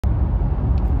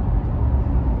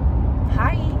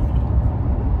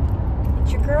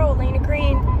girl, Alana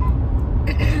Greene.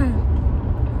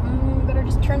 Better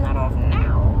just turn that off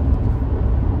now.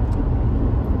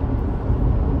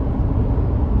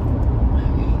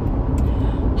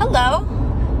 Hello.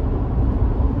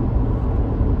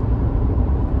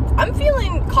 I'm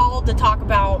feeling called to talk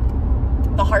about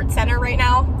the heart center right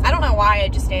now. I don't know why, I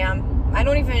just am.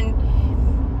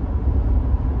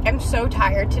 I'm so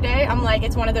tired today. I'm like,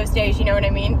 it's one of those days, you know what I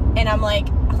mean? And I'm like,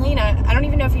 Alana, I don't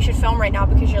even know if you should film right now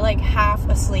because you're like half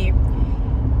asleep.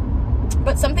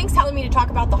 But something's telling me to talk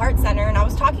about the heart center, and I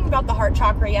was talking about the heart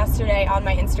chakra yesterday on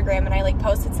my Instagram, and I like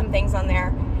posted some things on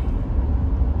there.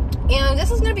 And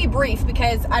this is going to be brief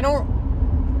because I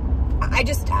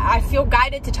feel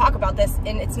guided to talk about this,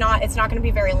 and it's not going to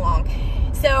be very long.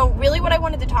 So really what I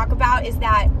wanted to talk about is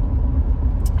that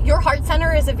your heart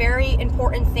center is a very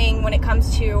important thing when it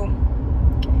comes to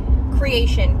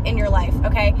creation in your life,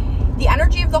 okay? The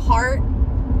energy of the heart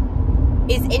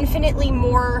is infinitely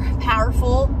more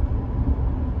powerful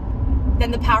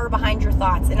than the power behind your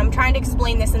thoughts. And I'm trying to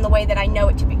explain this in the way that I know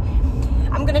it to be.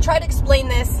 I'm going to try to explain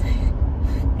this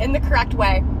in the correct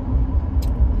way.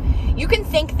 You can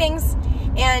think things,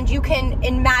 and you can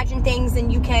imagine things,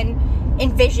 and you can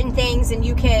envision things, and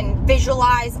you can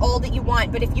visualize all that you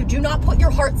want, but if you do not put your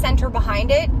heart center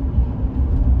behind it,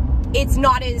 it's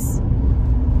not as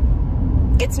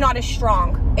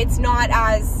strong. It's not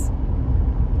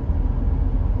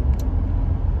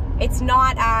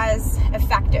as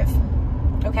effective.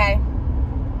 Okay?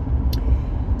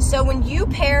 So when you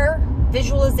pair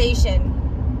visualization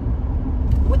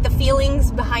with the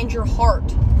feelings behind your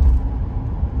heart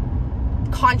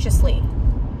consciously,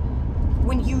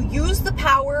 when you use the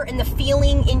power and the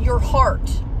feeling in your heart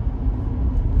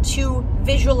to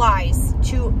visualize,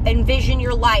 to envision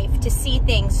your life, to see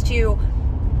things, to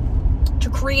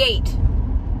create,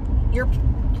 your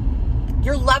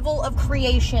level of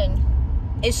creation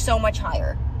is so much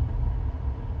higher.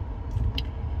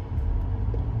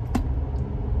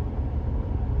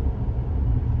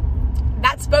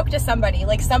 That spoke to somebody.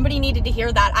 Like, somebody needed to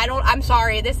hear that. I'm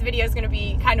sorry, this video is going to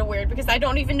be kind of weird because I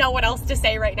don't even know what else to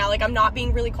say right now. Like, I'm not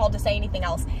being really called to say anything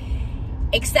else,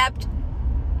 except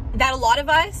that a lot of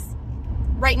us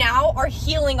right now are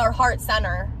healing our heart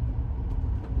center.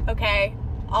 Okay?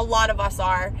 A lot of us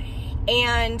are.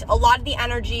 And a lot of the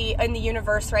energy in the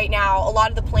universe right now, a lot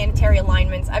of the planetary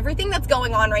alignments, everything that's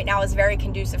going on right now is very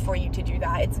conducive for you to do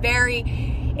that. It's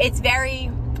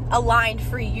very aligned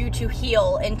for you to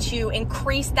heal and to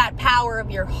increase that power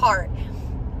of your heart.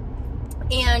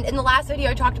 And in the last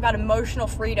video, I talked about emotional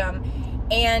freedom.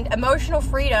 And emotional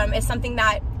freedom is something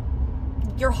that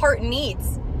your heart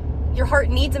needs. Your heart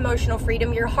needs emotional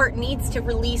freedom. Your heart needs to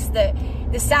release the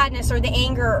sadness or the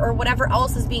anger or whatever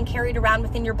else is being carried around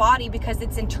within your body, because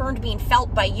it's in turn being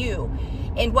felt by you.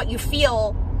 And what you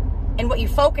feel and what you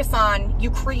focus on,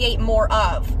 you create more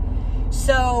of.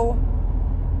 So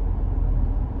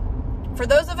for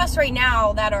those of us right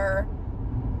now that are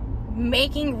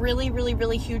making really, really,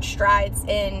 really huge strides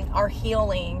in our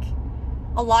healing,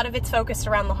 a lot of it's focused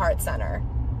around the heart center.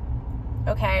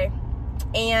 Okay?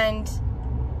 And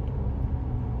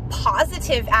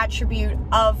positive attribute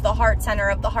of the heart center,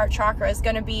 of the heart chakra, is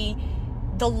going to be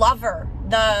the lover,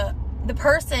 the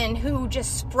person who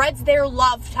just spreads their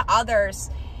love to others.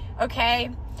 Okay?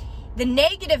 The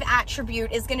negative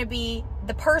attribute is going to be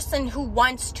the person who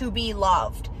wants to be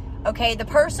loved. Okay, the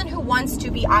person who wants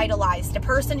to be idolized, a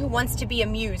person who wants to be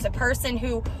amused, a person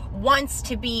who wants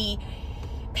to be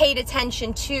paid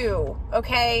attention to,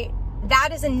 okay? That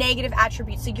is a negative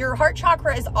attribute. So your heart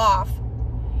chakra is off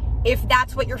if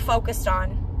that's what you're focused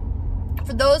on.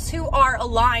 For those who are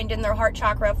aligned in their heart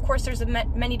chakra, of course, there's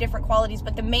many different qualities,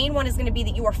 but the main one is going to be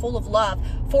that you are full of love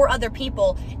for other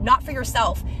people, not for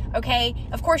yourself, okay?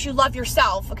 Of course, you love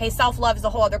yourself, okay? Self-love is a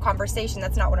whole other conversation.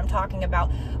 That's not what I'm talking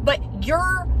about. But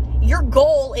your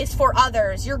goal is for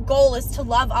others. Your goal is to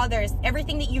love others.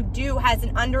 Everything that you do has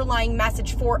an underlying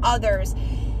message for others.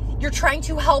 You're trying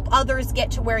to help others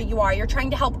get to where you are. You're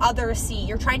trying to help others see.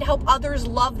 You're trying to help others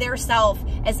love their self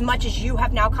as much as you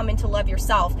have now come in to love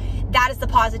yourself. That is the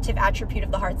positive attribute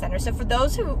of the heart center. So for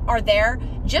those who are there,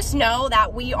 just know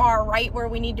that we are right where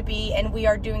we need to be, and we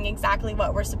are doing exactly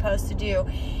what we're supposed to do.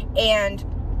 And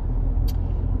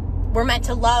we're meant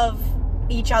to love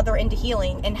each other into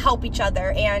healing and help each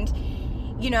other, and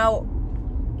you know,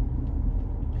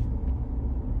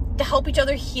 to help each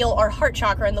other heal our heart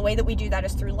chakra. And the way that we do that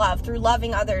is through love, through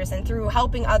loving others, and through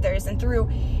helping others, and through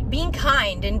being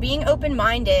kind and being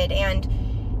open-minded, and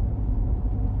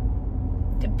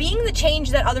being the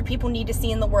change that other people need to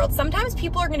see in the world. Sometimes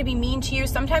people are going to be mean to you.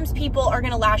 Sometimes people are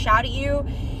going to lash out at you,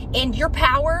 and your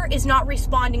power is not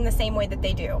responding the same way that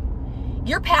they do.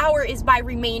 Your power is by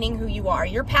remaining who you are.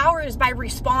 Your power is by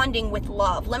responding with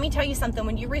love. Let me tell you something.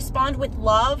 When you respond with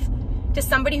love to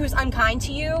somebody who's unkind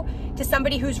to you, to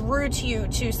somebody who's rude to you,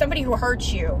 to somebody who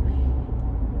hurts you,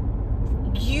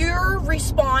 your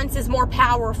response is more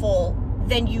powerful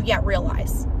than you yet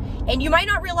realize. And you might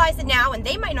not realize it now, and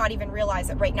they might not even realize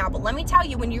it right now, but let me tell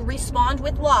you, when you respond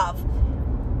with love,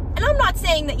 and I'm not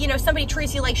saying that, you know, somebody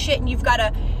treats you like shit and you've got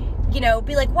to, you know,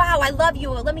 be like, wow, I love you,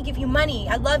 let me give you money,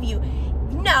 I love you.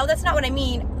 No, that's not what I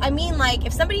mean. I mean, like,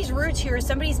 if somebody's rude to you or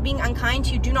somebody's being unkind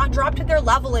to you, do not drop to their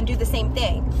level and do the same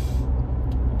thing.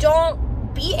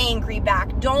 Don't be angry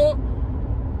back. Don't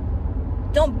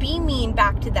be mean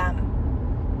back to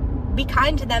them. Be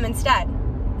kind to them instead.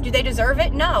 Do they deserve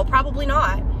it? No, probably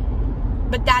not.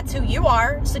 But that's who you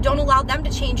are, so don't allow them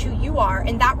to change who you are.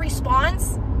 And that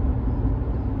response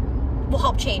will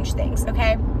help change things,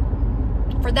 okay?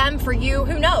 For them, for you,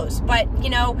 who knows? But, you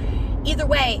know, either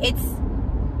way,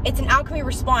 it's an alchemy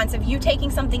response of you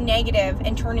taking something negative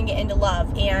and turning it into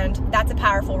love, and that's a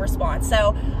powerful response.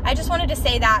 So I just wanted to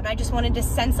say that, and I just wanted to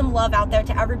send some love out there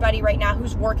to everybody right now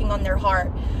who's working on their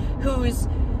heart, who's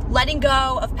letting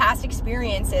go of past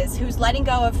experiences, who's letting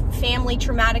go of family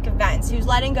traumatic events, who's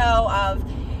letting go of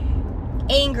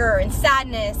anger and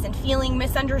sadness and feeling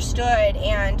misunderstood,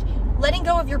 and letting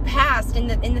go of your past and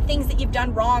the things that you've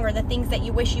done wrong, or the things that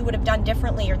you wish you would have done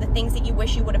differently, or the things that you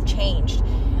wish you would have changed.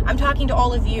 I'm talking to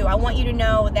all of you. I want you to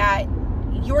know that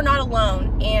you're not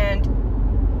alone,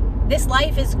 and this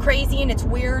life is crazy and it's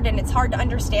weird and it's hard to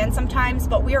understand sometimes,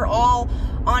 but we are all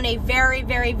on a very,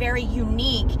 very, very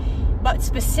unique but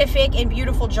specific and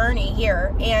beautiful journey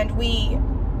here, and we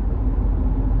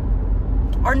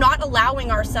are not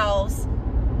allowing ourselves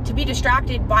to be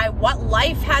distracted by what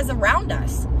life has around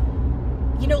us.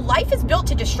 You know, life is built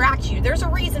to distract you. There's a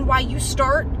reason why you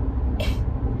start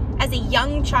as a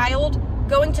young child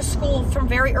going to school from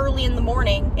very early in the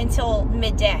morning until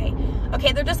midday.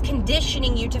 Okay, they're just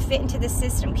conditioning you to fit into the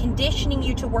system, conditioning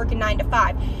you to work a 9 to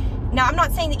 5. Now, I'm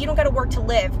not saying that you don't got to work to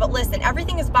live, but listen,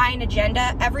 everything is by an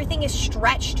agenda. Everything is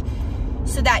stretched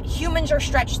so that humans are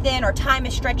stretched thin, our time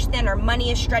is stretched thin, our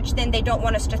money is stretched thin. They don't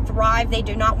want us to thrive. They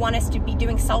do not want us to be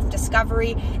doing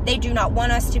self-discovery. They do not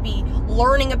want us to be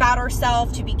learning about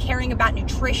ourselves, to be caring about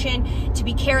nutrition, to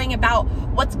be caring about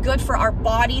what's good for our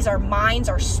bodies, our minds,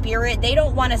 our spirit. They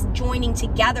don't want us joining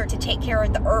together to take care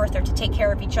of the earth or to take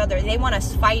care of each other. They want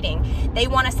us fighting. They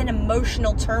want us in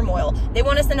emotional turmoil. They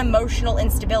want us in emotional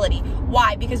instability.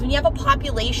 Why? Because when you have a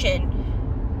population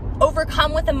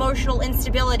overcome with emotional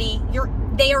instability,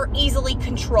 they are easily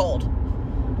controlled.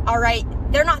 All right?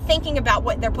 They're not thinking about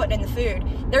what they're putting in the food.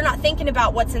 They're not thinking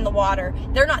about what's in the water.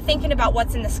 They're not thinking about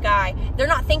what's in the sky. They're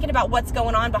not thinking about what's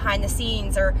going on behind the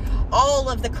scenes, or all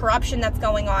of the corruption that's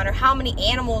going on, or how many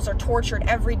animals are tortured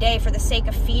every day for the sake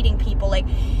of feeding people. Like,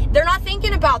 they're not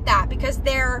thinking about that because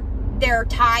they're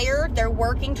tired, they're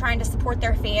working, trying to support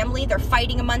their family, they're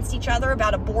fighting amongst each other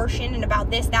about abortion and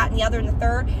about this, that, and the other, and the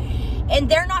third. And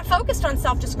they're not focused on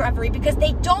self-discovery because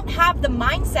they don't have the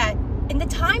mindset and the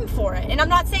time for it. And I'm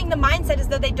not saying the mindset is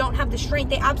that they don't have the strength.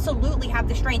 They absolutely have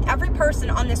the strength. Every person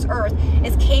on this earth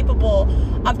is capable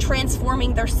of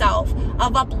transforming their self,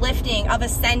 of uplifting, of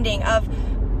ascending, of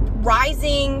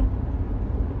rising,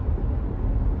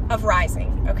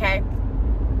 okay?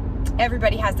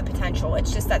 Everybody has the potential.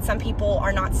 It's just that some people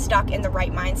are not stuck in the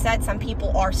right mindset. Some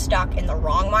people are stuck in the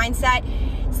wrong mindset.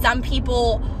 Some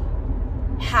people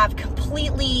have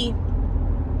completely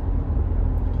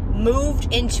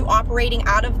moved into operating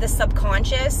out of the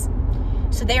subconscious.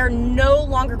 So they are no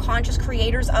longer conscious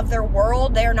creators of their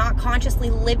world. They are not consciously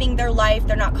living their life.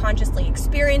 They're not consciously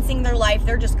experiencing their life.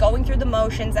 They're just going through the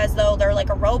motions as though they're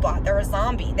like a robot. They're a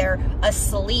zombie. They're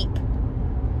asleep.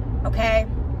 Okay?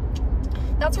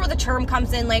 That's where the term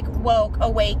comes in, like woke,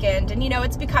 awakened. And, you know,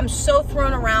 it's become so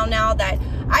thrown around now that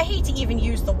I hate to even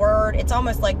use the word. It's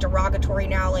almost like derogatory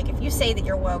now. Like, if you say that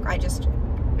you're woke, I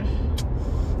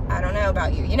don't know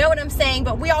about you. You know what I'm saying?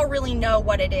 But we all really know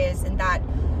what it is, and that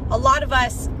a lot of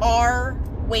us are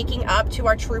waking up to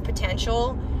our true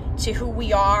potential, to who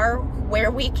we are, where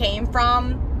we came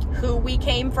from, who we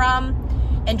came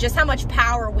from, and just how much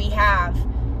power we have.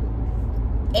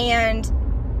 And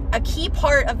a key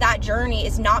part of that journey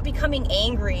is not becoming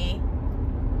angry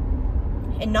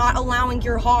and not allowing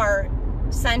your heart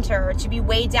center to be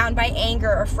weighed down by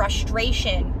anger or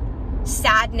frustration,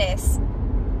 sadness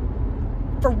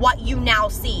for what you now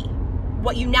see,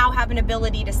 what you now have an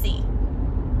ability to see.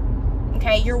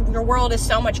 Okay, your world is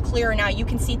so much clearer now. You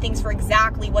can see things for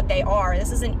exactly what they are.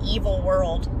 This is an evil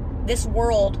world. This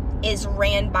world is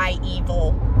ran by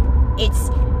evil. It's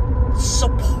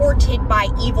supported by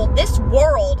evil. This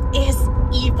world is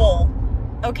evil.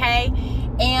 okay?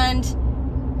 And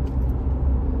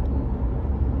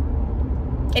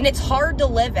it's hard to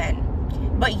live in,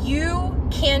 but you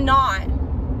cannot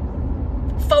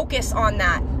focus on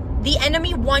that. The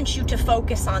enemy wants you to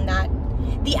focus on that.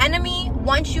 The enemy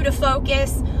wants you to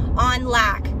focus on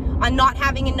lack, on not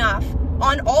having enough,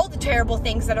 on all the terrible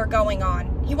things that are going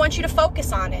on. He wants you to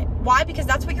focus on it. Why? Because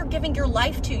that's what you're giving your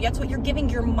life to. That's what you're giving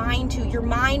your mind to. Your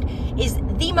mind is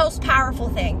the most powerful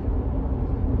thing.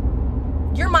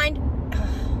 Your mind.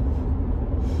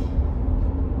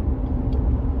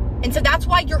 And so that's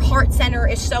why your heart center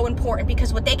is so important,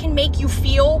 because what they can make you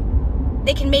feel,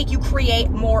 they can make you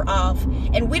create more of.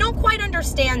 And we don't quite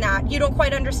understand that. You don't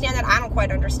quite understand that. I don't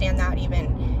quite understand that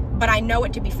even. But I know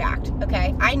it to be fact,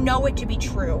 okay? I know it to be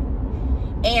true.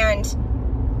 And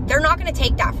they're not going to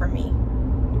take that from me.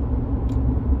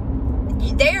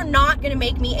 They are not going to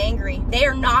make me angry. They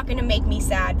are not going to make me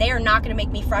sad. They are not going to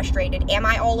make me frustrated. Am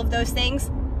I all of those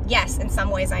things? Yes, in some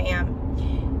ways I am.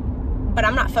 But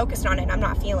I'm not focused on it. I'm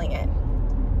not feeling it,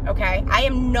 okay? I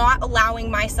am not allowing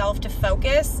myself to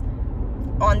focus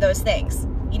on those things.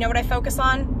 You know what I focus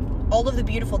on? All of the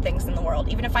beautiful things in the world,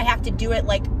 even if I have to do it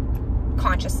like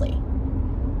consciously.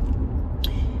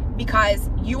 Because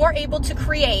you are able to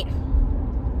create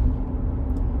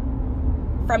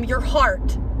from your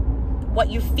heart what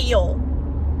you feel.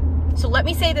 So let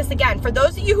me say this again. For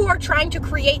those of you who are trying to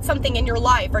create something in your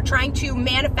life or trying to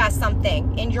manifest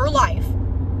something in your life,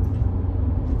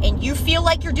 and you feel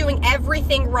like you're doing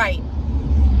everything right,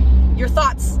 your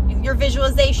thoughts, your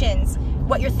visualizations,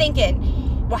 what you're thinking,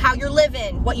 how you're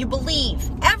living, what you believe,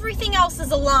 everything else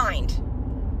is aligned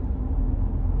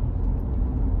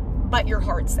but your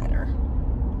heart center.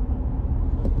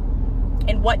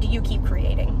 And what do you keep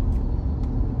creating?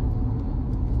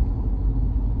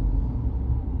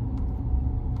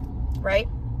 Right?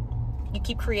 You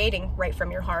keep creating right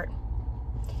from your heart.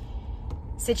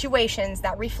 Situations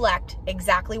that reflect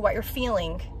exactly what you're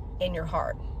feeling in your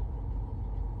heart.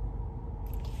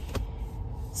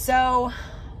 So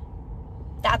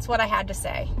that's what I had to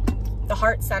say. The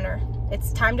heart center.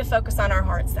 It's time to focus on our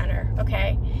heart center,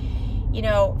 okay? You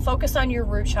know, focus on your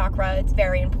root chakra. It's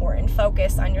very important.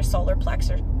 Focus on your solar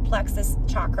plexus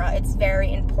chakra. It's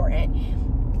very important.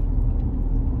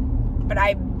 But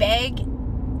I beg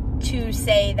to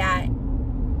say that,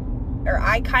 or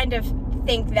I kind of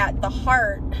think that the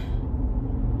heart,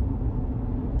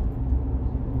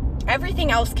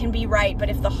 everything else can be right, but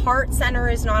if the heart center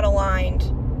is not aligned,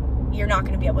 you're not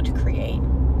going to be able to create.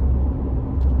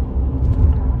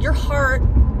 Your heart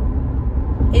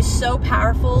is so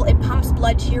powerful. It pumps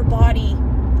blood to your body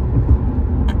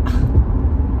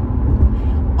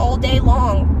all day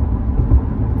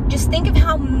long. Just think of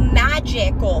how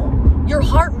magical. Your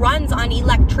heart runs on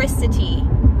electricity.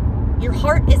 Your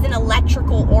heart is an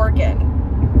electrical organ.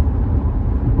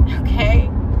 Okay?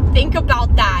 Think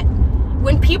about that.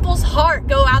 When people's heart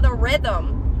go out of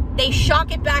rhythm, they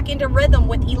shock it back into rhythm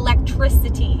with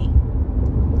electricity.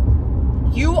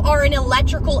 You are an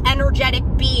electrical, energetic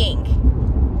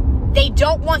being. They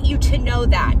don't want you to know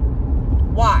that.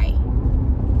 Why?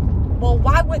 Well,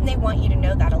 why wouldn't they want you to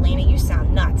know that, Alana? You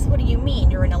sound nuts. What do you mean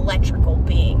you're an electrical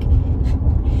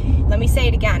being? Let me say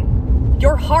it again.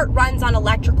 Your heart runs on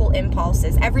electrical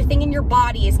impulses. Everything in your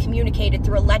body is communicated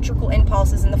through electrical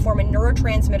impulses in the form of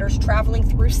neurotransmitters traveling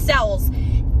through cells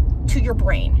to your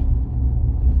brain.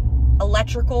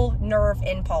 Electrical nerve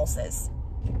impulses.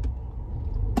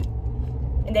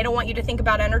 And they don't want you to think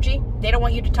about energy. They don't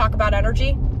want you to talk about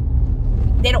energy.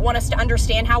 They don't want us to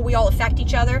understand how we all affect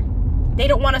each other. They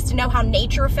don't want us to know how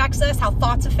nature affects us, how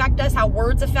thoughts affect us, how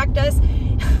words affect us.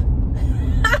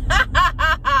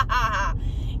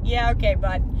 Yeah, okay,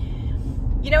 bud.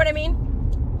 You know what I mean?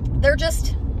 They're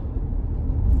just,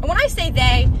 when I say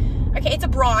they, okay, it's a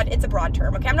broad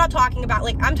term, okay? I'm talking about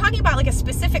like a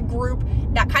specific group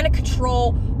that kind of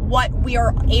control what we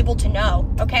are able to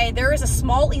know, okay? There is a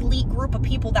small elite group of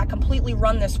people that completely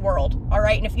run this world, all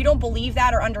right? And if you don't believe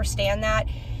that or understand that,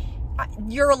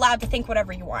 you're allowed to think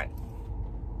whatever you want.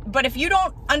 But if you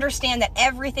don't understand that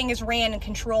everything is ran and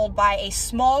controlled by a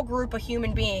small group of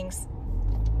human beings,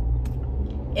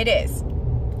 it is,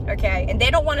 okay? And they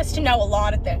don't want us to know a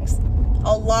lot of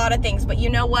things, but you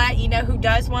know what? You know who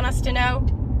does want us to know?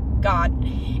 God.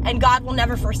 And God will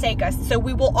never forsake us, so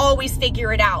we will always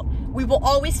figure it out. We will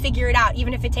always figure it out,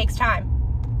 even if it takes time.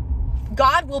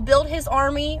 God will build his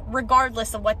army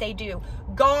regardless of what they do.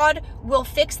 God will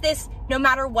fix this no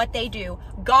matter what they do.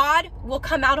 God will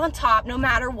come out on top no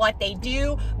matter what they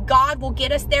do. God will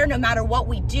get us there no matter what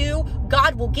we do.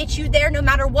 God will get you there no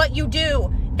matter what you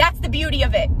do. That's the beauty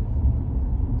of it.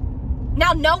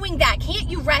 Now, knowing that, can't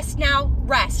you rest now?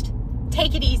 Rest.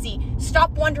 Take it easy.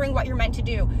 Stop wondering what you're meant to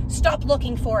do. Stop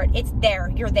looking for it. It's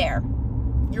there. You're there.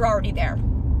 You're already there.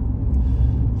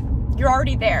 You're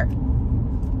already there.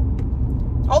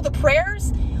 All the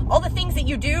prayers, all the things that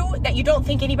you do that you don't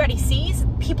think anybody sees,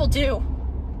 people do.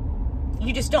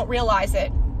 You just don't realize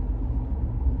it.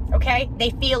 Okay? They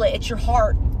feel it. It's your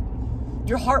heart.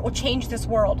 Your heart will change this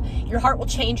world. Your heart will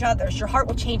change others. Your heart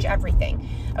will change everything.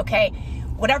 Okay?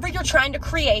 Whatever you're trying to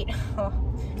create,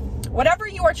 whatever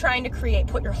you are trying to create,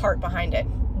 put your heart behind it.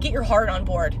 Get your heart on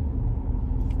board.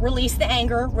 Release the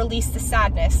anger. Release the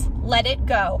sadness. Let it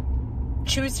go.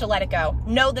 Choose to let it go.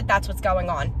 Know that that's what's going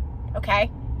on.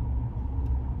 Okay?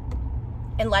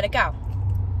 And let it go.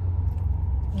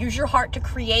 Use your heart to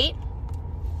create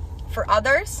for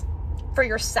others, for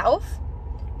yourself,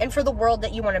 and for the world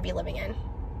that you want to be living in.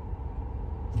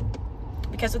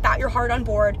 Because without your heart on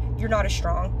board, you're not as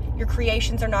strong. Your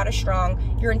creations are not as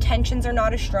strong. Your intentions are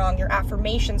not as strong. Your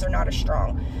affirmations are not as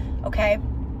strong. Okay?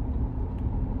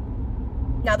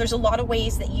 Now, there's a lot of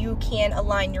ways that you can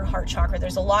align your heart chakra.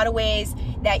 There's a lot of ways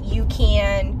that you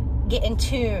can get in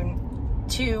tune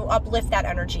to uplift that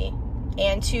energy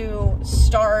and to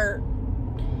start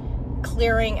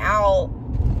clearing out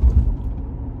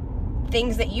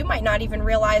things that you might not even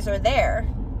realize are there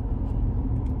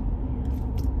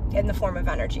in the form of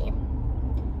energy.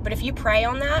 But if you pray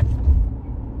on that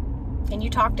and you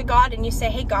talk to God and you say,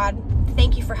 hey, God,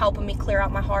 thank you for helping me clear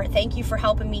out my heart. Thank you for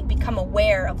helping me become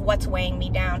aware of what's weighing me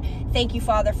down. Thank you,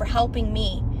 Father, for helping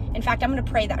me. In fact, I'm going to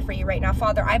pray that for you right now.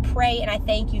 Father, I pray and I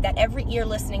thank you that every ear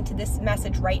listening to this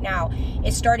message right now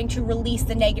is starting to release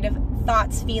the negative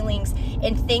thoughts, feelings,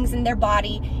 and things in their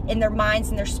body, in their minds,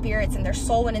 in their spirits, in their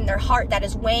soul, and in their heart that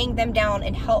is weighing them down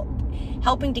and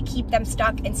helping to keep them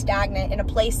stuck and stagnant in a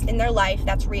place in their life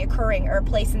that's reoccurring, or a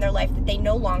place in their life that they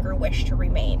no longer wish to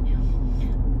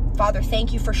remain. Father,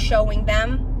 thank you for showing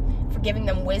them, for giving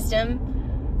them wisdom,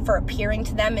 for appearing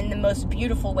to them in the most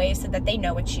beautiful ways so that they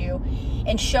know it's you,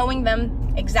 and showing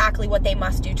them exactly what they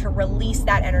must do to release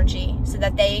that energy so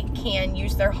that they can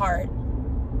use their heart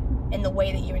in the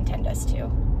way that you intend us to.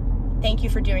 Thank you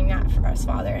for doing that for us,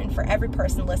 Father, and for every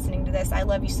person listening to this. I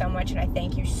love you so much, and I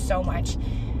thank you so much.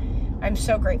 I'm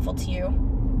so grateful to you.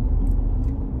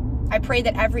 I pray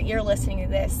that every ear listening to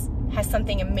this has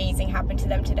something amazing happen to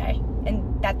them today,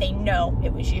 and that they know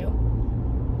it was you.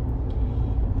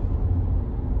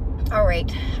 All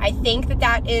right, I think that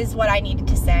that is what I needed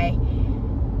to say.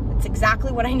 It's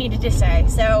exactly what I needed to say.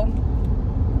 So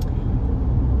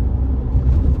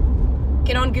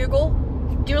get on Google,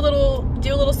 do a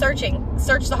little searching.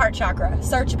 Search the heart chakra.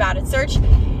 Search about it. Search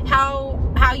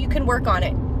how you can work on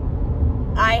it.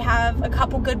 I have a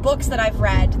couple good books that I've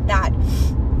read that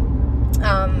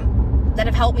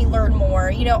have helped me learn more.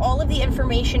 You know, all of the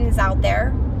information is out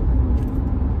there.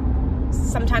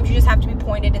 Sometimes you just have to be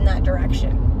pointed in that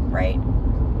direction, right?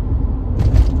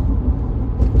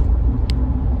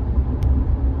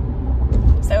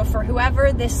 So for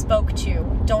whoever this spoke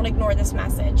to, don't ignore this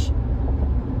message.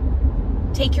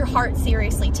 Take your heart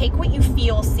seriously. Take what you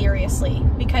feel seriously,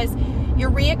 because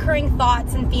your reoccurring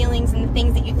thoughts and feelings and the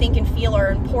things that you think and feel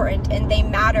are important, and they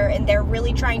matter, and they're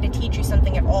really trying to teach you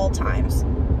something at all times.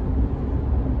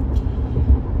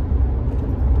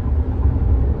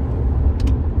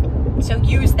 So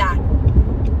use that.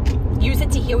 Use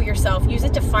it to heal yourself. Use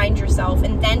it to find yourself,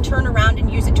 and then turn around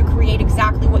and use it to create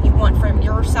exactly what you want for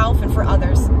yourself and for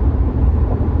others.